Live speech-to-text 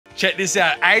Check this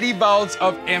out, 80 volts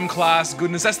of M-Class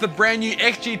goodness. That's the brand new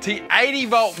XGT 80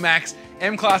 volt max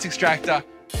M-Class extractor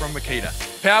from Makita.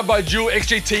 Powered by dual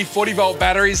XGT 40 volt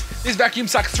batteries, this vacuum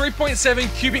sucks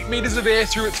 3.7 cubic meters of air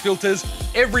through its filters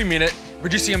every minute,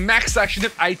 producing a max suction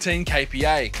of 18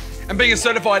 kPa. And being a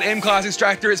certified M-Class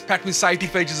extractor, it's packed with safety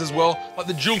features as well, like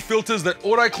the dual filters that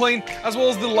auto-clean, as well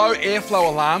as the low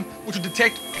airflow alarm, which will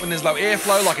detect when there's low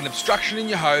airflow, like an obstruction in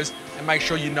your hose, and make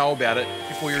sure you know about it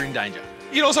before you're in danger.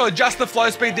 You can also adjust the flow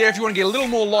speed there if you want to get a little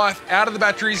more life out of the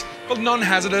batteries for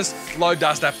non-hazardous,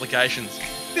 low-dust applications.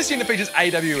 This unit features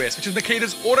AWS, which is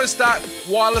Makita's auto-start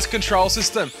wireless control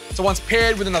system. So once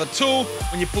paired with another tool,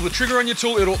 when you pull the trigger on your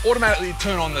tool, it'll automatically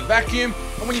turn on the vacuum.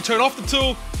 And when you turn off the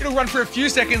tool, it'll run for a few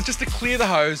seconds just to clear the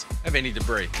hose of any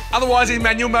debris. Otherwise, in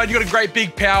manual mode, you've got a great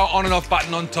big power on and off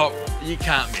button on top that you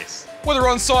can't miss. Whether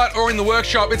on site or in the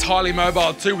workshop, it's highly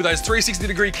mobile too, with those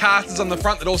 360-degree casters on the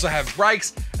front that also have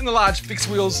brakes and the large fixed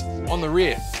vehicles on the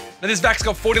rear. Now this vac's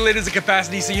got 40 litres of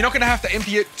capacity, so you're not going to have to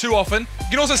empty it too often. You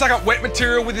can also suck up wet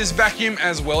material with this vacuum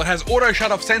as well. It has auto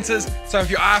shut-off sensors, so if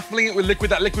you are filling it with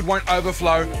liquid, that liquid won't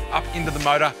overflow up into the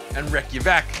motor and wreck your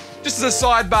vac. Just as a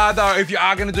sidebar though, if you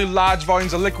are going to do large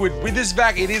volumes of liquid with this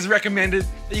vac, it is recommended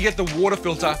that you get the water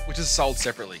filter, which is sold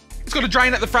separately. It's got a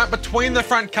drain at the front between the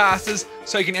front casters,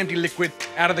 so you can empty liquid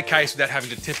out of the case without having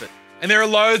to tip it. And there are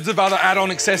loads of other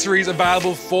add-on accessories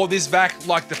available for this vac,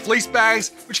 like the fleece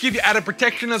bags, which give you added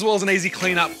protection as well as an easy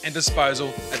cleanup and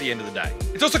disposal at the end of the day.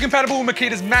 It's also compatible with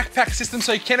Makita's Makpac system,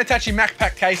 so you can attach your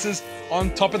Makpac cases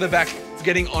on top of the vac for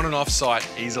getting on and off site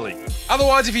easily.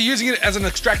 Otherwise, if you're using it as an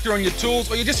extractor on your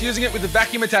tools, or you're just using it with the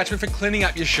vacuum attachment for cleaning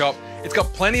up your shop, it's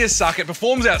got plenty of suck, it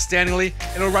performs outstandingly,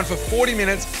 and it'll run for 40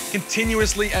 minutes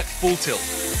continuously at full tilt.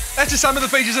 That's just some of the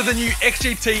features of the new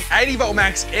XGT 80 volt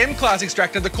max M-Class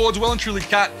extractor. The cord's well and truly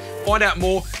cut. Find out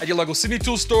more at your local Sydney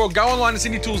Tools store. Go online to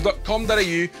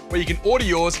sydneytools.com.au where you can order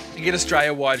yours and get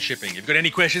Australia-wide shipping. If you've got any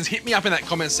questions, hit me up in that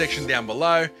comment section down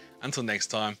below. Until next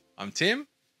time, I'm Tim.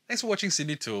 Thanks for watching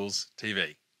Sydney Tools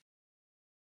TV.